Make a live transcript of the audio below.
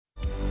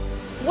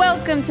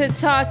Welcome to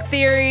Talk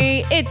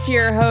Theory. It's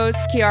your host,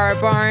 Kiara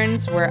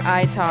Barnes, where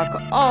I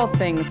talk all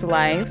things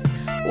life,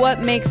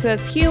 what makes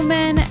us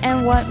human,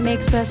 and what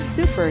makes us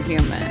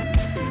superhuman.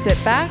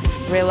 Sit back,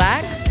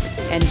 relax,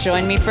 and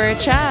join me for a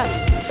chat.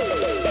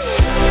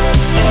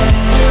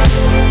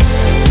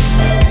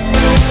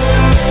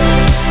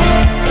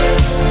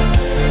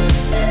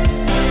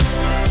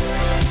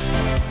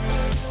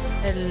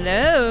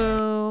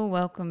 Hello,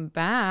 welcome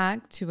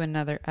back to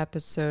another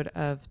episode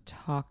of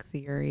Talk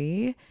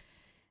Theory.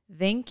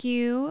 Thank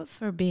you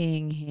for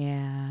being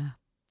here.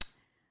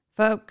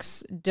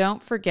 Folks,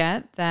 don't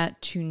forget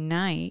that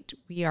tonight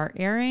we are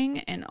airing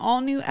an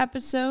all-new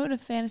episode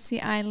of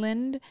Fantasy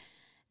Island,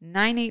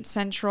 9/8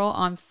 Central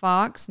on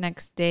Fox,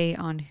 next day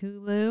on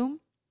Hulu.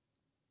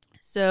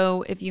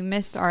 So if you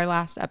missed our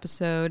last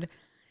episode,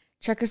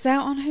 check us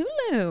out on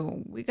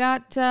Hulu. We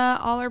got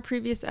all our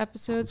previous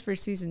episodes for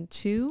season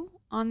 2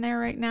 on there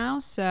right now,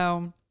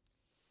 so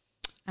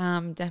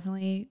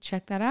definitely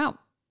check that out.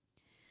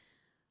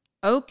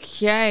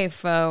 Okay,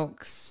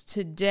 folks,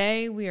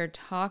 today we are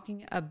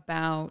talking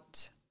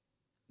about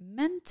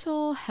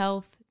mental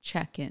health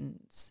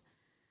check-ins.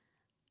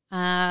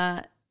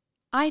 I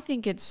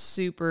think it's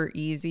super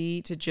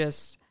easy to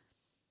just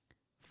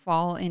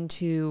fall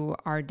into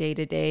our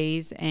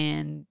day-to-days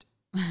and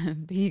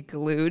be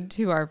glued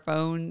to our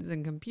phones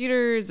and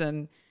computers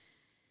and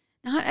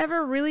not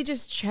ever really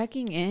just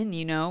checking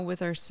in,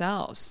 with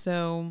ourselves.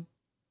 So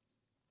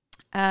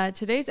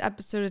today's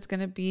episode is going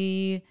to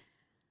be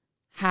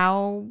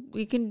how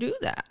we can do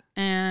that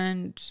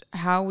and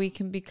how we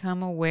can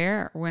become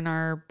aware when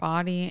our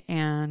body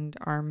and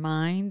our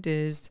mind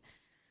is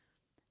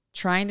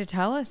trying to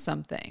tell us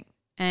something.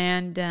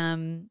 And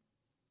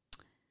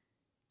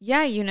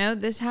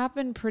this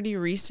happened pretty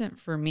recent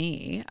for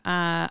me.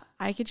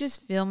 I could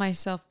just feel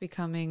myself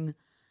becoming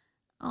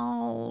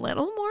a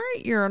little more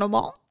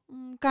irritable,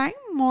 okay,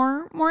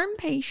 more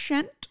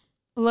impatient,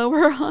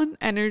 lower on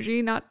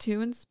energy, not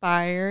too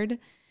inspired.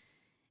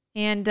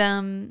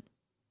 And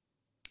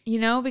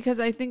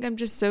because I think I'm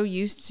just so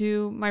used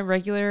to my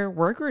regular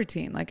work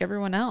routine like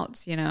everyone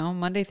else,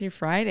 Monday through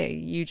Friday,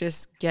 you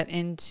just get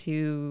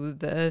into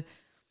the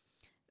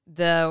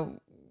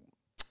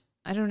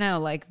I don't know,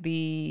 like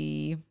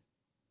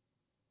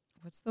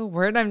what's the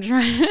word I'm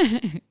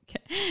trying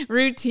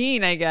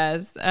routine, I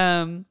guess.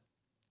 I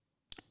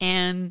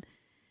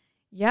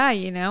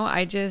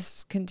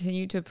just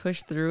continued to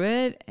push through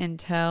it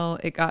until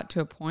it got to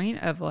a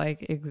point of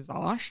like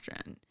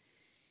exhaustion.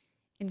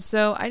 And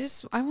so I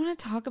want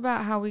to talk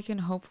about how we can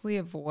hopefully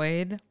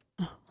avoid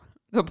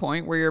the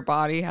point where your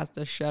body has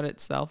to shut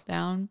itself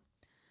down.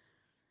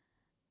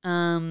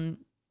 And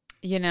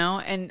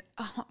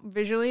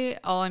visually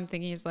all I'm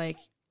thinking is like,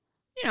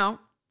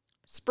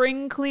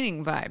 spring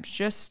cleaning vibes.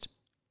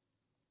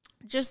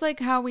 Just like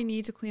how we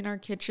need to clean our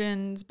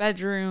kitchens,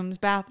 bedrooms,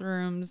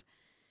 bathrooms.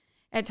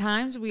 At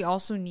times we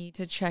also need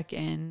to check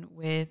in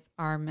with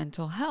our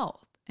mental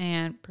health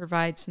and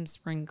provide some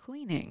spring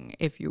cleaning,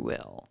 if you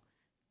will.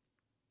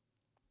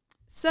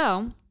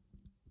 So,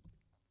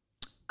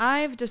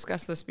 I've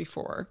discussed this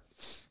before,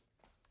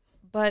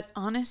 but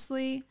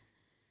honestly,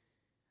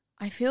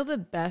 I feel the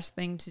best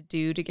thing to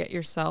do to get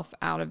yourself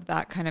out of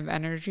that kind of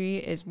energy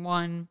is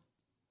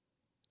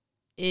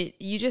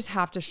you just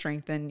have to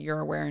strengthen your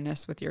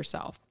awareness with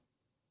yourself.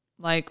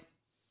 Like,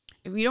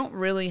 if you don't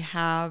really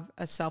have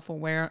a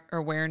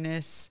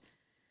awareness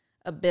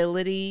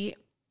ability,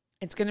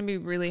 it's going to be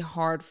really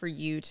hard for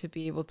you to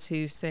be able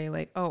to say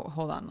like, oh,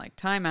 hold on, like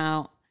time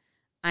out.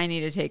 I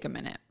need to take a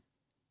minute.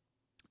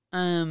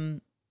 I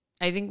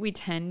think we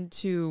tend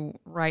to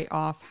write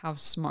off how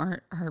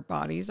smart our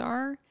bodies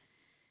are.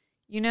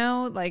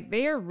 Like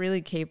they are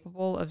really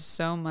capable of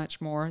so much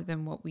more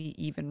than what we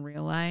even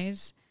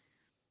realize.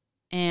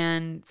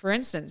 And for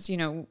instance, we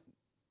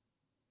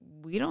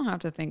don't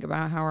have to think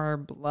about how our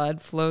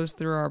blood flows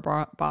through our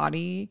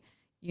body,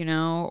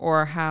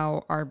 or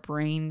how our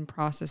brain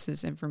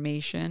processes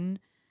information.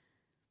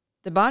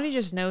 The body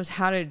just knows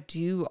how to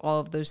do all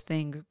of those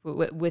things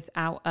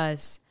without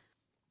us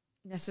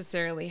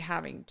necessarily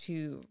having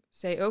to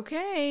say,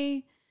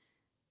 okay,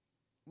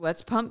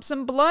 let's pump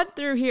some blood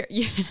through here.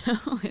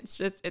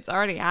 It's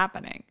already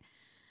happening.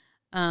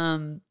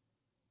 So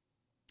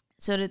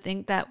to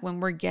think that when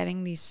we're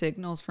getting these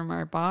signals from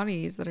our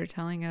bodies that are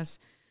telling us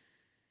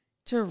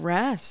to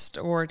rest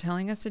or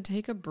telling us to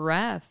take a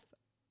breath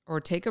or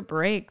take a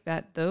break,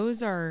 that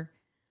those are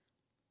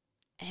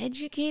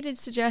educated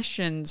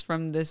suggestions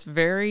from this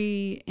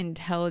very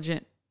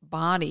intelligent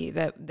body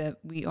that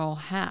we all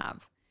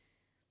have.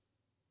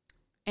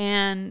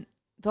 And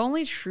the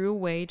only true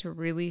way to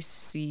really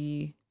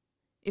see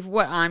if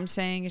what I'm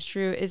saying is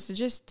true is to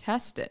just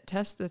test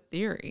the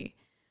theory,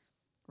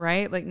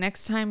 right? Like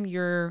next time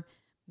you're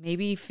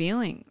maybe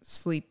feeling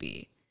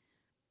sleepy,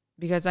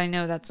 because I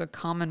know that's a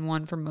common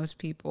one for most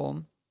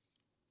people.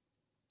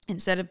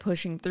 Instead of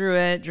pushing through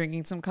it,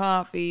 drinking some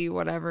coffee,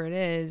 whatever it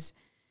is,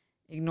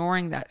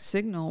 ignoring that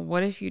signal,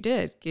 what if you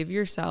did? Give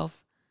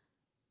yourself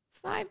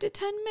 5 to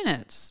 10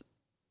 minutes.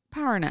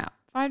 Power nap,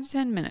 5 to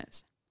 10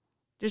 minutes.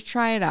 Just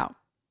try it out.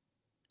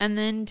 And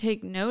then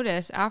take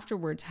notice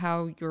afterwards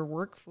how your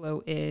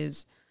workflow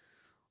is,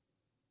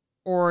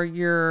 or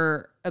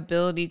your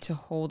ability to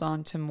hold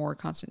on to more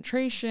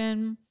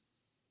concentration.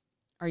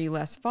 Are you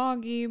less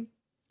foggy?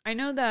 I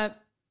know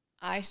that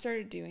I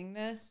started doing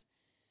this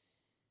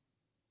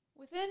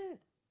within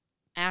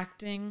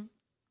acting.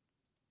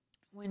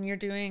 When you're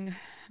doing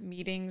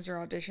meetings or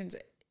auditions,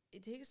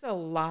 it takes a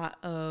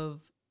lot of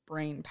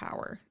brain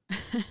power.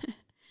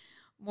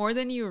 More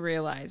than you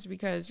realize,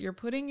 because you're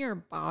putting your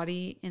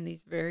body in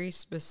these very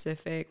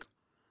specific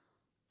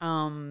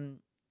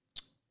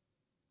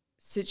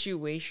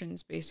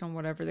situations based on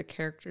whatever the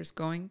character's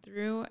going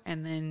through.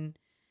 And then,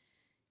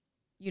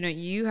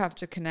 you have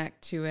to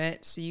connect to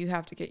it. So you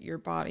have to get your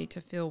body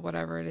to feel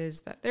whatever it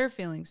is that they're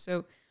feeling.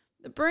 So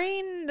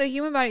the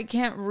human body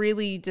can't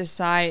really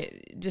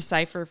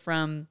decipher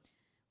from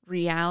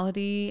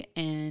reality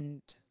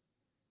and,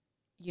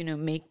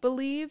 make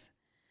believe.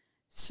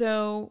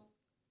 So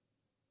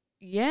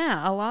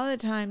yeah, a lot of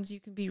the times you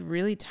can be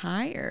really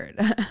tired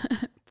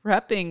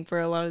prepping for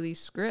a lot of these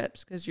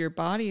scripts because your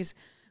body's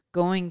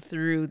going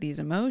through these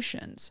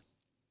emotions.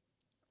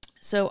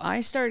 So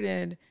I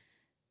started,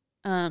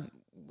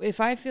 if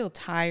I feel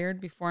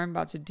tired before I'm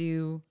about to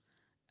do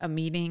a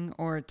meeting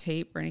or a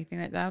tape or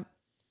anything like that,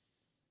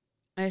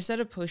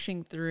 instead of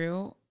pushing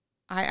through,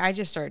 I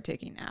just started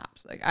taking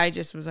naps. Like I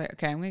just was like,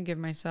 okay, I'm going to give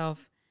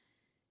myself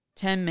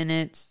 10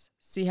 minutes,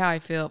 see how I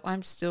feel. If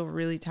I'm still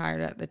really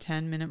tired at the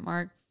 10-minute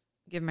mark,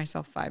 give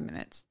myself 5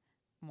 minutes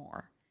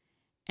more.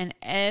 And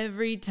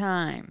every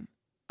time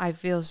I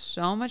feel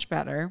so much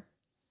better,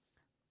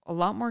 a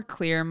lot more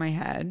clear in my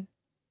head,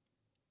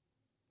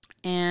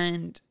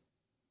 and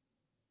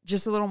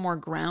just a little more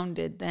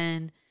grounded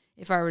than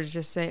if I were to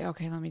just say,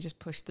 okay, let me just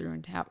push through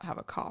and have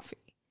a coffee.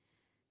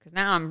 Because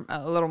now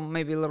I'm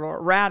maybe a little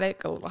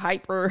erratic, a little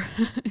hyper.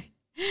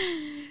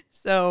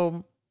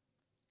 So,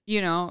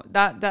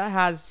 that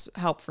has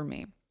helped for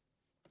me.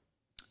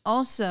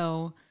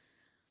 Also,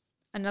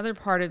 another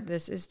part of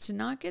this is to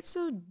not get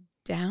so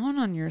down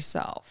on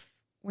yourself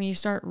when you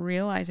start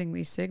realizing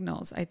these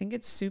signals. I think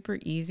it's super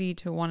easy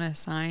to want to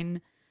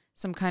assign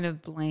some kind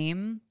of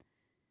blame,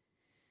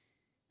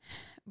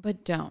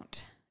 but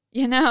don't.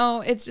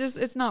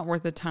 It's not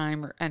worth the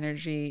time or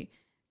energy.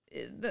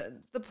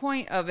 The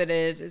point of it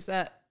is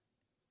that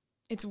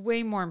it's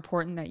way more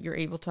important that you're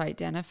able to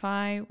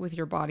identify with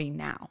your body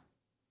now.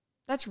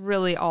 That's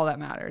really all that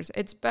matters.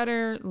 It's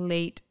better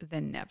late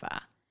than never.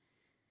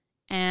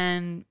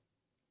 And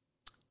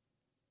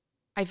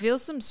I feel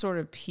some sort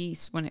of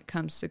peace when it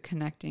comes to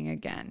connecting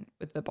again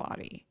with the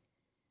body.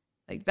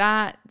 Like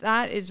that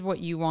is what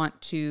you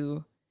want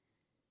to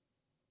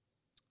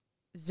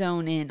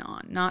zone in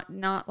on.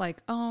 Not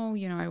like, oh,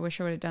 I wish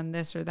I would have done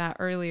this or that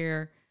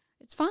earlier.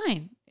 It's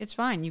fine. It's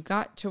fine. You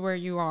got to where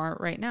you are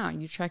right now.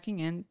 You checking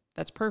in.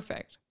 That's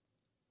perfect.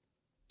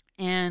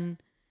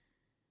 And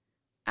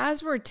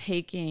as we're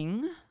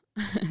taking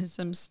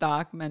some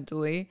stock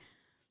mentally,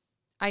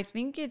 I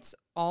think it's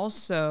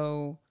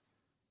also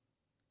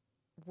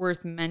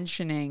worth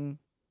mentioning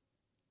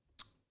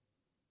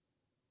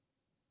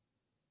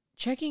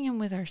checking in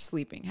with our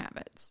sleeping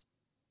habits,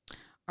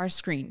 our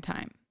screen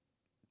time,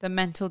 the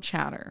mental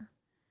chatter,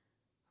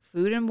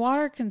 food and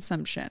water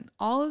consumption.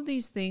 All of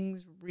these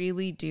things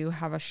really do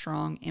have a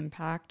strong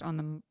impact on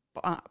the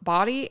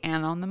body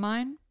and on the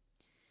mind.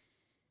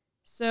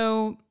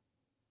 So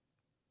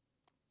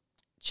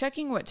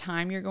checking what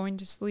time you're going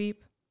to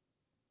sleep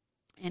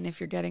and if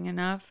you're getting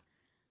enough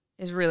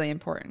is really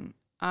important.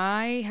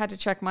 I had to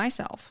check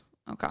myself,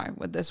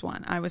 with this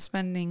one. I was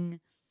spending,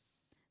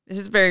 this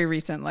is very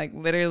recent, like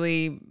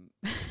literally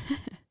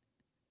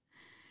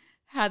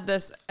had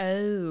this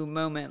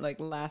moment like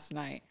last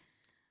night.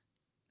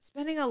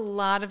 Spending a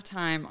lot of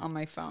time on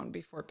my phone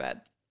before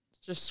bed,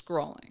 just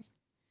scrolling.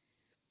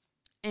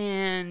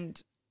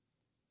 And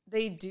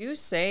they do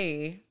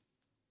say,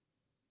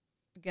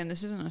 again,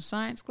 this isn't a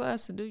science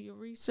class, so do your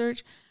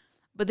research,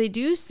 but they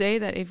do say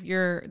that if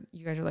you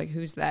guys are like,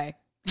 who's they?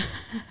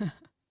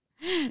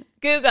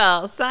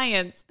 Google,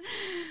 science.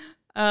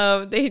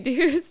 They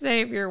do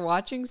say if you're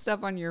watching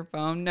stuff on your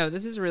phone, no,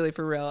 this is really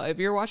for real. If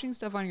you're watching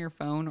stuff on your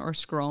phone or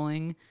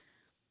scrolling,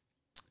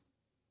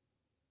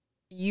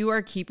 you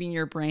are keeping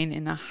your brain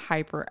in a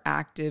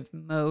hyperactive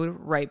mode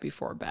right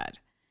before bed.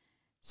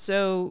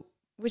 So,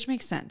 which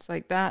makes sense.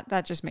 Like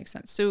that just makes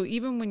sense. So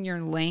even when you're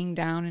laying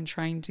down and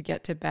trying to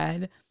get to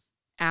bed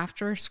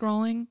after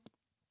scrolling,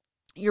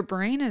 your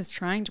brain is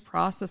trying to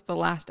process the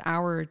last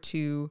hour or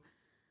two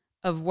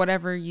of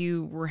whatever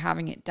you were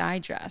having it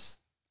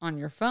digest on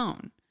your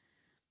phone.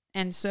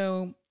 And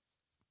so,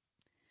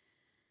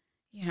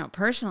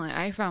 personally,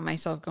 I found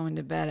myself going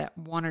to bed at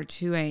 1 or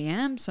 2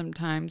 a.m.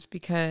 sometimes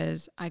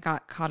because I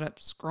got caught up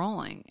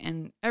scrolling.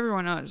 And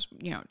everyone knows,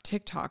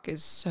 TikTok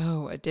is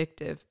so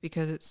addictive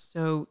because it's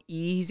so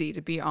easy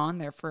to be on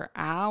there for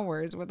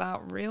hours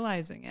without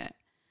realizing it.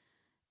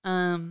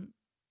 And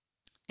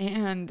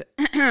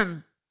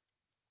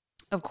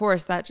of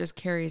course, that just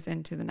carries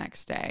into the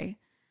next day.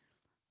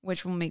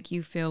 which will make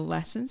you feel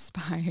less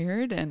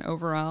inspired and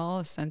overall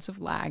a sense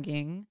of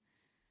lagging,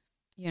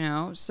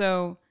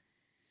 So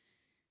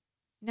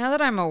now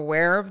that I'm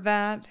aware of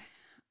that,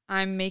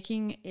 I'm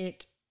making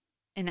it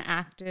an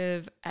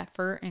active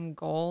effort and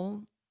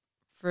goal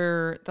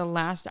for the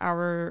last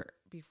hour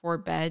before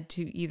bed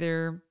to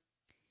either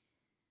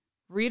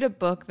read a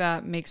book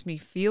that makes me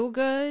feel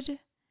good.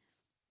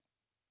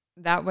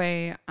 That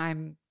way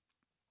I'm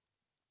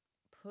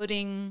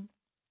putting,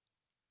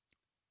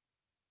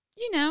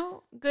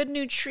 good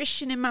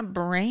nutrition in my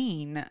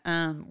brain,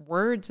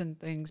 words and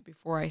things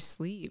before I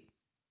sleep.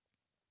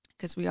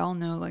 Because we all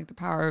know like the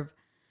power of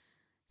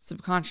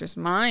subconscious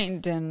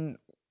mind and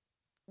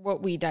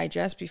what we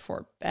digest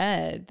before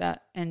bed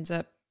that ends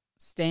up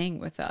staying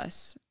with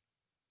us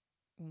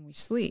when we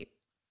sleep.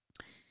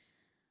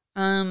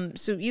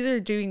 So either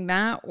doing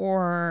that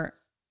or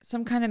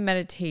some kind of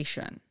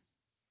meditation.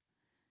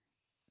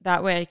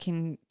 That way I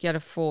can get a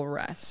full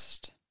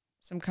rest.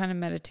 Some kind of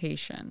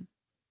meditation.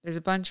 There's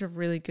a bunch of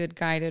really good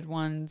guided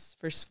ones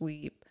for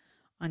sleep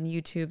on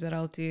YouTube that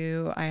I'll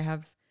do. I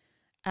have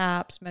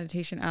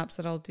meditation apps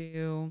that I'll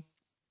do.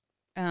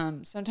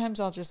 Sometimes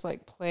I'll just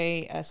like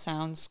play a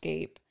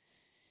soundscape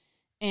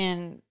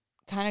and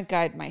kind of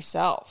guide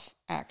myself,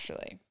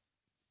 actually.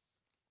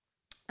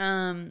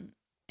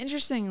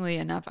 Interestingly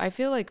enough, I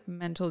feel like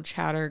mental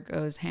chatter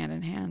goes hand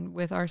in hand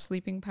with our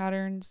sleeping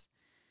patterns.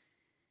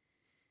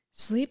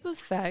 Sleep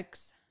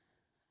affects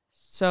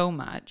so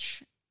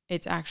much.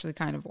 It's actually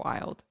kind of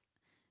wild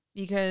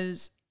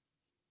because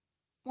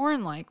more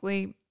than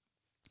likely,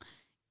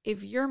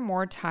 if you're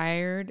more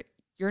tired,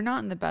 you're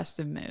not in the best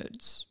of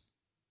moods.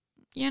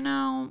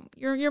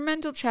 Your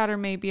mental chatter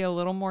may be a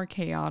little more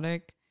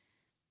chaotic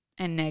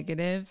and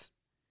negative.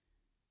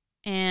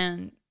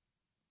 And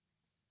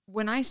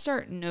when I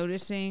start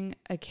noticing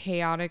a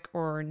chaotic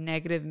or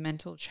negative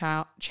mental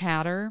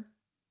chatter,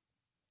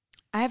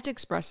 I have to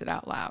express it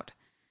out loud.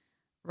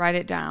 Write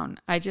it down.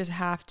 I just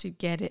have to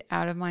get it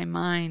out of my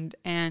mind.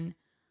 And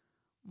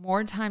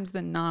more times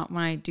than not,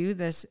 when I do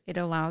this, it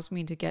allows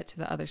me to get to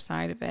the other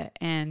side of it.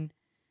 And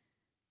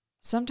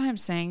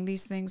sometimes saying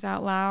these things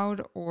out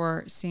loud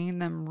or seeing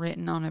them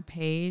written on a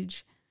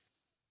page,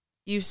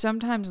 you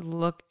sometimes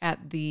look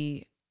at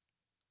the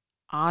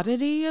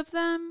oddity of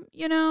them,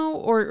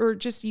 or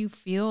just you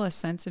feel a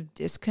sense of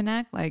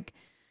disconnect, like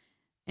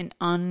an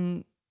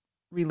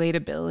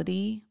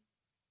unrelatability,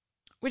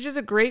 which is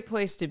a great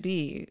place to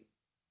be.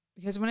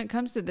 Because when it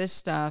comes to this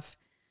stuff,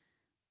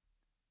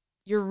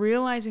 you're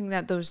realizing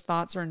that those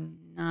thoughts are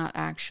not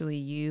actually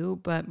you,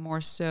 but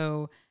more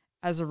so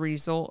as a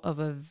result of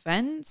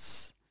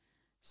events,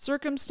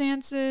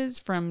 circumstances,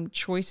 from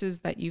choices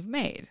that you've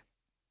made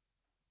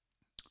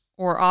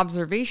or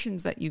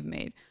observations that you've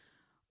made,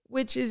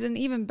 which is an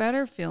even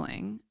better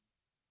feeling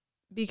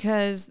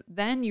because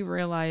then you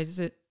realize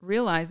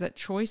that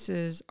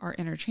choices are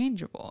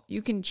interchangeable.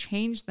 You can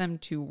change them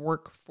to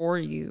work for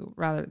you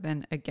rather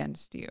than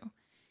against you.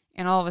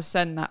 And all of a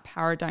sudden that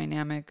power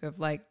dynamic of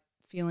like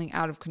feeling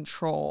out of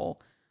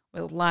control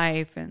with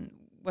life and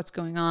what's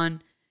going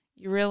on,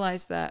 you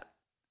realize that,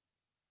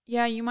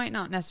 yeah, you might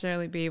not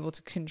necessarily be able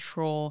to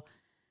control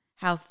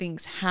how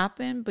things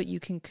happen, but you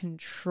can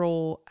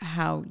control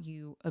how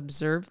you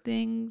observe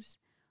things,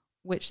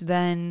 which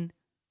then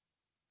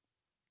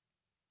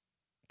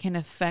can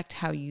affect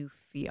how you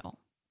feel.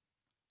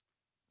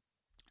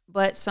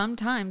 But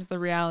sometimes the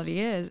reality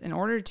is, in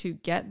order to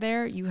get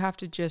there, you have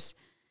to just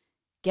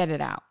get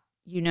it out,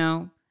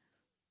 In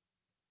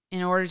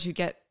order to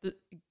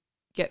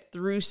get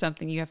through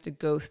something, you have to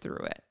go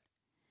through it.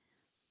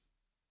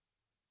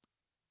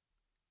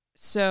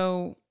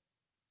 So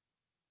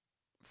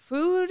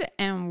food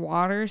and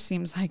water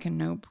seems like a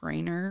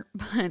no-brainer,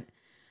 but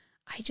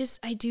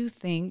I do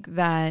think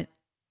that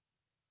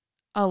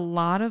a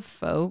lot of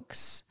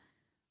folks,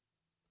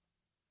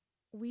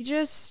 we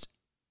just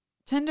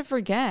tend to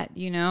forget,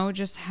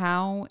 just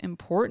how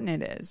important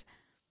it is.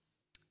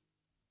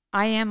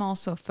 I am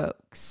also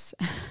folks.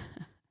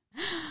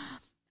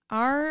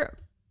 Our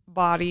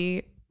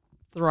body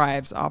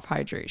thrives off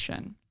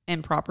hydration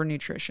and proper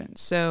nutrition.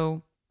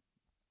 So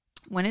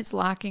when it's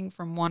lacking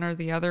from one or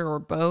the other or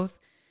both,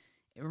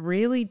 it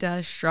really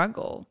does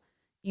struggle,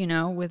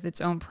 with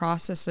its own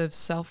process of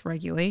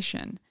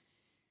self-regulation.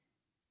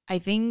 I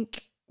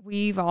think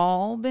we've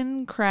all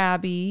been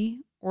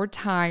crabby or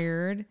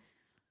tired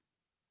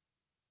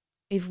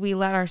if we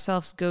let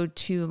ourselves go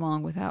too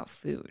long without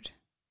food.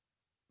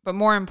 But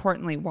more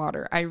importantly,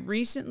 water. I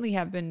recently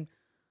have been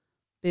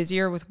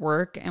busier with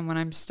work, and when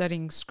I'm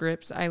studying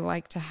scripts, I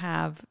like to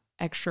have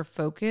extra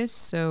focus.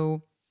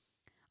 So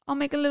I'll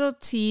make a little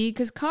tea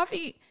because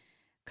coffee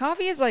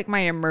is like my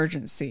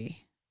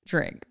emergency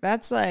drink.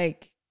 That's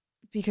like,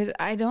 because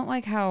I don't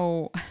like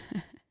how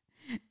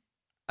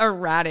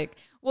erratic.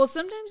 Well,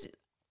 sometimes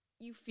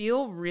you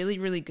feel really,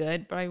 really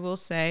good, but I will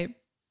say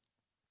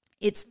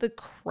it's the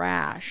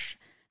crash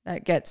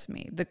that gets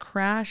me. The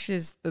crash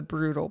is the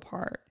brutal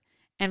part.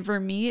 And for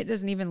me, it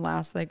doesn't even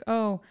last like,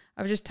 oh,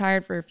 I was just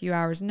tired for a few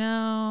hours.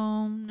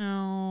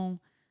 No.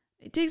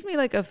 It takes me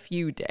like a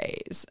few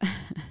days.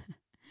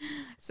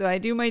 So I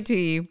do my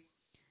tea.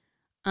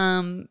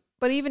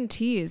 But even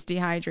tea is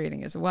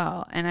dehydrating as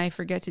well. And I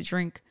forget to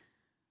drink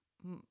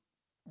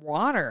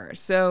water.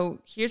 So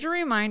here's a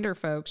reminder,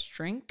 folks.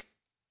 Drink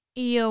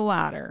your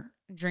water.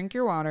 Drink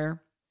your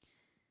water.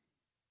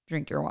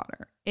 Drink your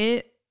water.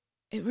 It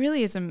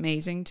really is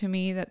amazing to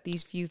me that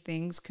these few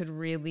things could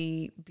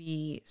really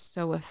be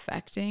so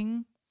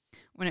affecting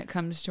when it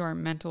comes to our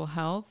mental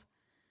health.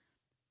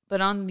 But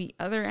on the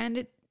other end,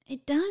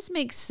 it does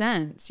make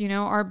sense. You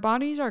know, our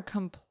bodies are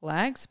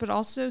complex, but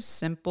also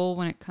simple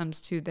when it comes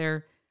to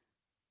their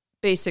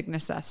basic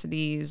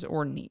necessities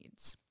or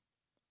needs.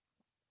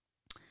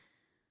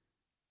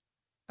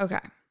 Okay,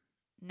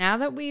 now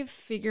that we've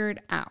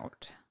figured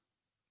out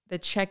the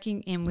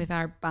checking in with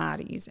our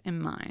bodies and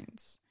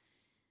minds,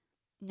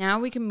 now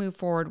we can move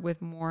forward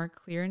with more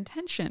clear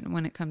intention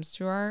when it comes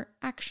to our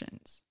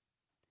actions.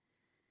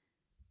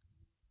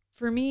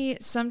 For me,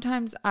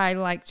 sometimes I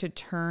like to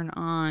turn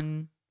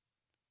on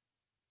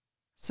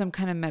some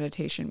kind of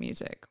meditation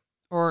music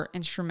or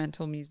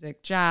instrumental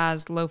music,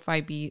 jazz,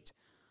 lo-fi beat,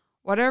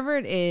 whatever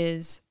it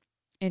is,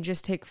 and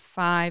just take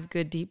 5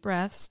 good deep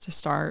breaths to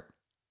start.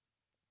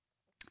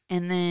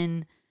 And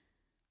then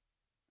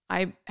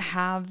I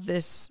have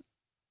this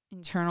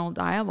internal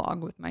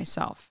dialogue with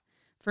myself.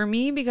 For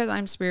me, because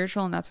I'm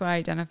spiritual and that's what I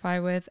identify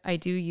with, I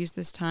do use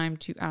this time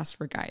to ask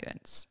for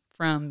guidance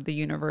from the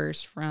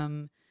universe,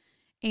 from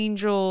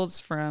angels,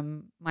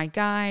 from my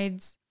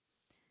guides.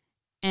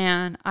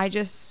 And I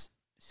just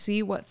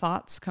see what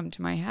thoughts come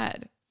to my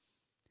head.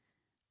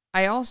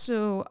 I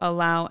also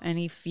allow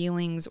any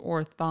feelings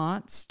or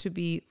thoughts to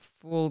be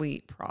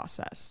fully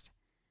processed.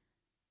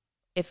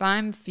 If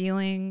I'm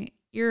feeling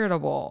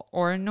irritable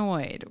or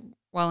annoyed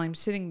while I'm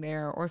sitting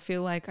there or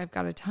feel like I've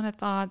got a ton of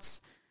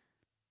thoughts,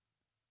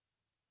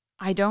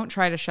 I don't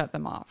try to shut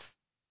them off.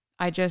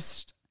 I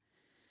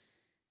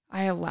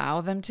allow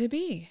them to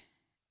be.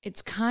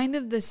 It's kind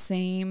of the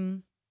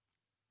same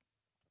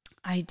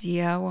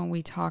idea when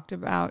we talked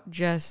about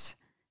just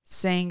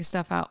saying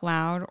stuff out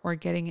loud or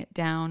getting it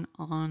down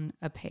on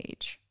a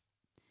page.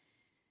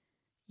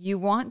 You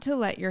want to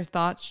let your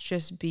thoughts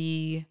just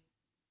be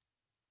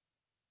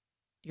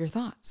your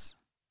thoughts,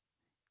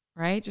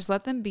 right? Just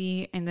let them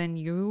be, and then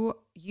you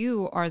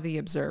are the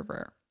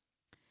observer.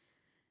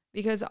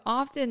 Because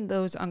often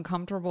those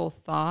uncomfortable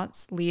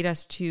thoughts lead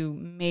us to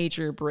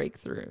major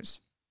breakthroughs.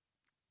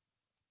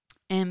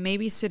 And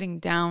maybe sitting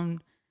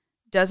down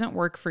doesn't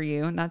work for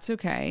you, and that's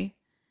okay.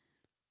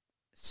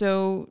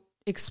 So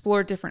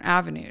explore different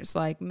avenues,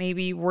 like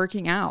maybe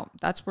working out.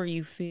 That's where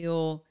you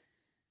feel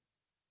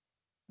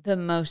the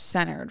most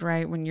centered,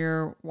 right? When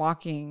you're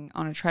walking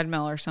on a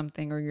treadmill or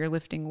something, or you're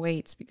lifting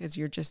weights because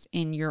you're just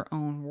in your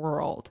own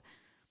world.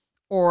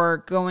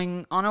 Or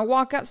going on a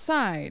walk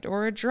outside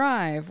or a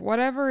drive,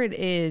 whatever it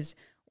is,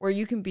 where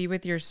you can be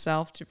with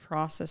yourself to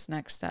process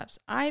next steps.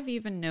 I've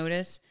even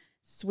noticed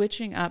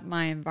switching up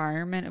my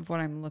environment of what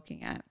I'm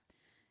looking at.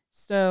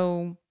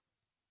 So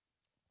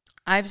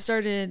I've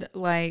started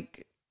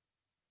like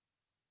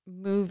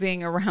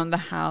moving around the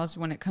house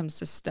when it comes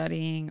to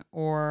studying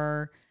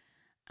or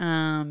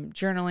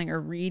journaling or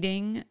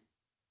reading,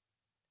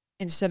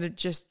 instead of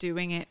just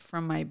doing it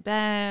from my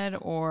bed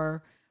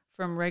or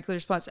from regular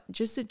spots,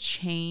 just to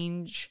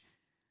change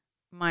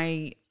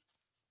my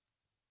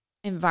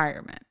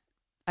environment.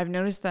 I've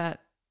noticed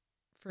that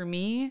for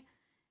me,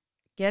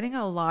 getting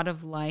a lot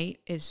of light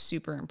is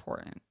super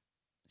important.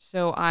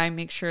 So I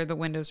make sure the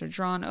windows are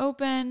drawn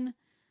open.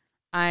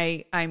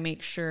 I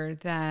make sure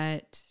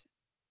that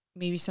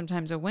maybe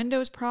sometimes a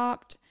window's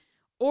propped,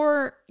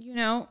 or,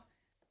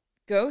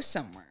 go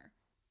somewhere.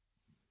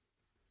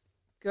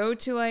 Go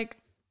to like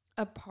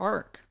a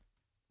park.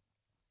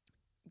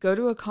 Go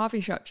to a coffee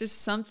shop,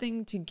 just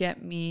something to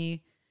get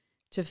me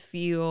to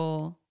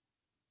feel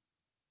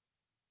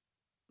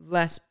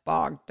less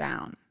bogged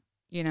down,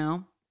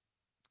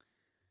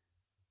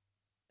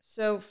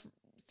 So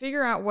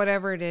figure out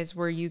whatever it is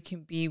where you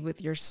can be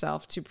with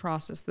yourself to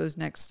process those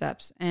next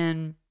steps.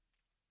 And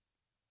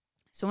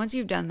so once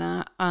you've done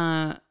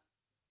that,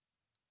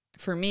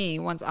 for me,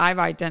 once I've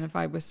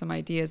identified with some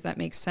ideas that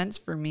make sense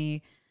for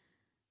me,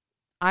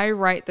 I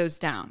write those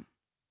down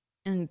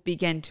and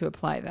begin to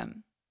apply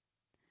them.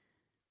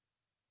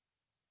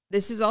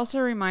 This is also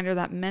a reminder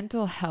that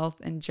mental health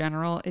in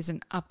general is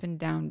an up and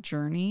down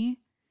journey.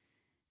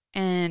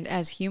 And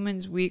as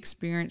humans, we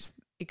experience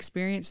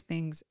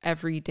things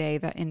every day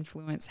that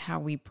influence how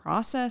we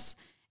process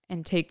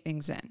and take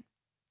things in.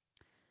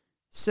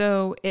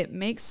 So it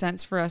makes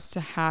sense for us to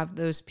have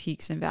those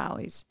peaks and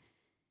valleys.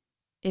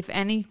 If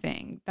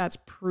anything, that's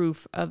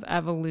proof of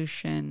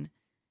evolution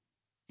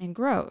and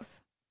growth.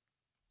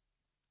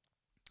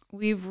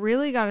 We've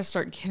really got to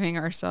start giving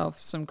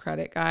ourselves some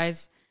credit,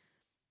 guys.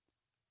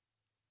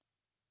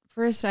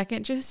 For a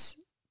second, just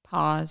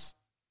pause.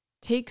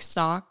 Take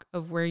stock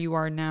of where you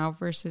are now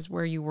versus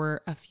where you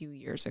were a few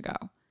years ago.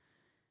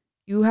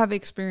 You have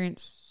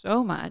experienced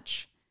so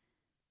much,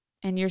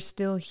 and you're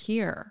still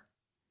here.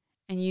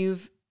 And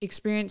you've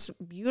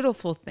experienced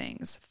beautiful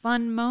things,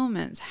 fun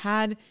moments,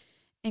 had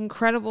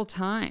incredible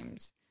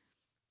times.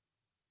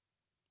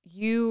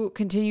 You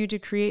continue to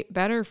create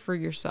better for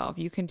yourself.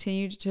 You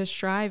continue to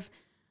strive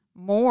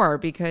more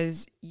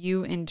because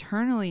you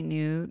internally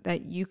knew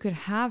that you could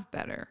have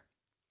better.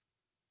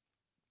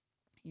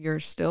 You're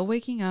still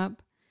waking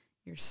up.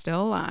 You're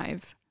still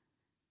alive.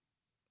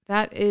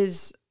 That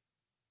is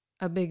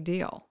a big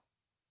deal.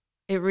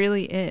 It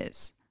really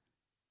is.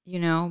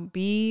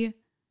 Be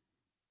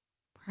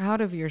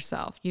proud of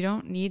yourself. You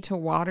don't need to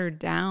water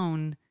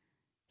down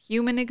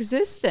human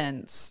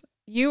existence.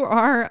 You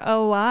are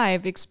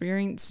alive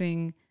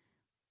experiencing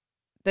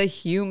the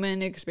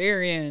human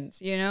experience,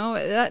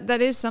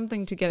 that is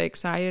something to get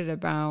excited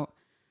about.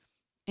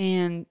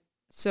 And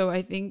so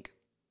I think,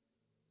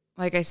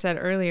 like I said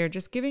earlier,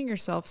 just giving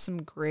yourself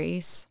some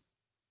grace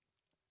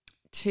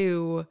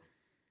to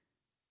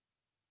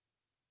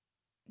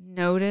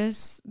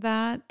notice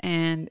that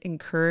and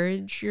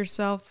encourage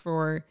yourself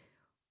for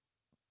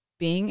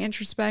being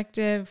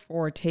introspective,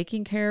 for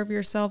taking care of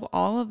yourself,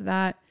 all of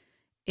that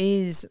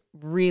is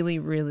really,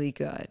 really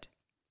good.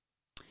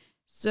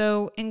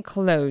 So in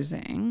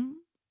closing,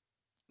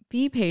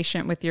 be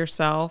patient with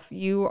yourself.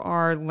 You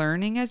are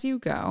learning as you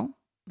go,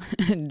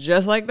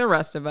 just like the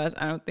rest of us.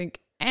 I don't think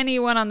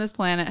anyone on this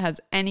planet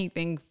has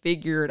anything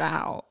figured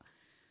out.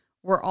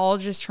 We're all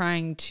just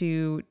trying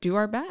to do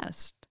our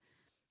best.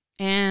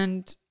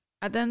 And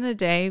at the end of the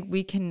day,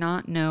 we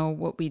cannot know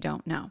what we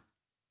don't know.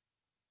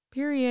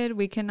 Period.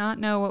 We cannot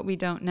know what we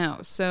don't know.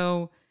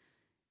 So,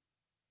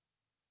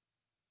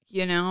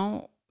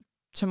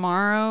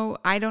 tomorrow,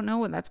 I don't know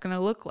what that's going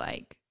to look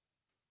like.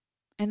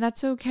 And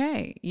that's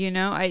okay.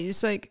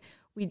 It's like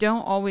we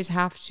don't always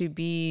have to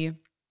be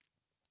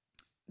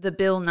the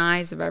Bill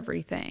Nyes of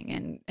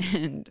everything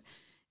and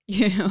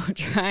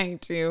trying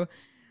to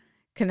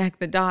connect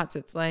the dots.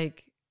 It's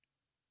like,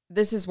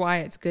 this is why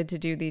it's good to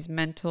do these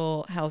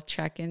mental health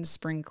check-ins,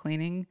 spring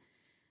cleaning,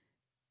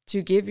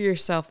 to give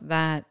yourself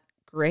that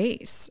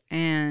grace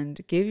and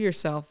give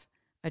yourself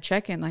a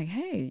check-in like,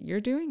 hey, you're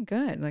doing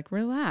good. Like,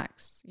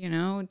 relax,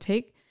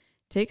 take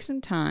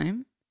some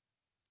time,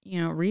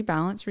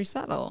 rebalance,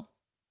 resettle.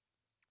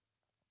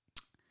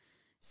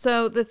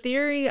 So the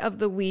theory of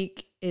the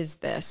week is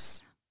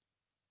this: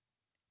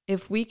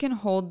 if we can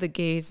hold the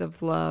gaze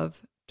of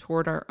love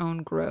toward our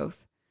own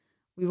growth,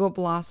 we will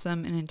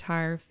blossom an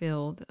entire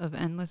field of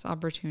endless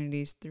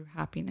opportunities through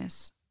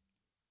happiness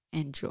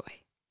and joy.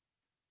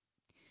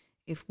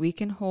 If we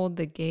can hold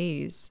the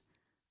gaze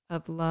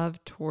of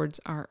love towards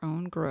our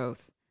own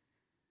growth,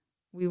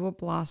 we will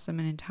blossom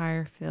an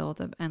entire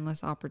field of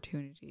endless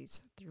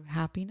opportunities through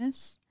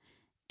happiness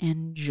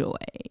and joy.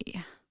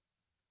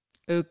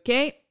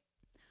 Okay.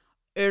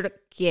 All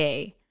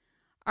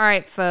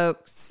right,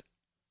 folks.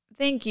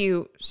 Thank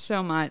you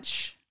so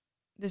much.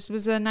 This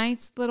was a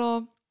nice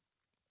little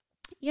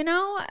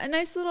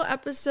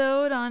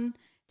episode on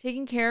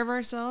taking care of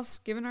ourselves,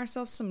 giving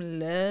ourselves some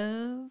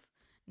love.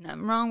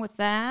 Nothing wrong with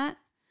that.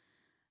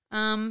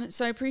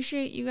 So I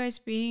appreciate you guys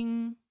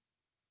being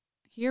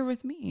here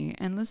with me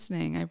and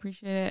listening. I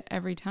appreciate it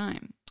every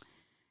time.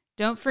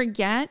 Don't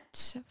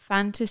forget,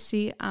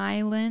 Fantasy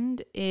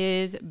Island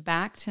is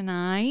back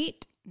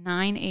tonight,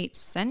 9/8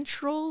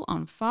 Central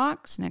on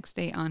Fox, next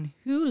day on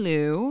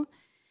Hulu.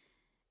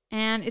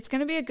 And it's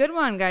going to be a good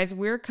one, guys.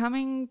 We're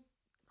coming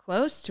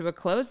close to a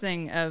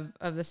closing of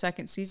the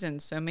second season,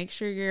 so make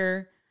sure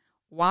you're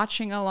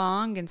watching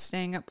along and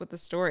staying up with the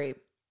story.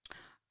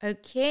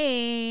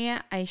 Okay,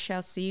 I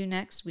shall see you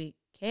next week.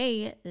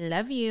 Okay,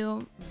 love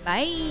you.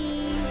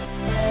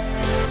 Bye.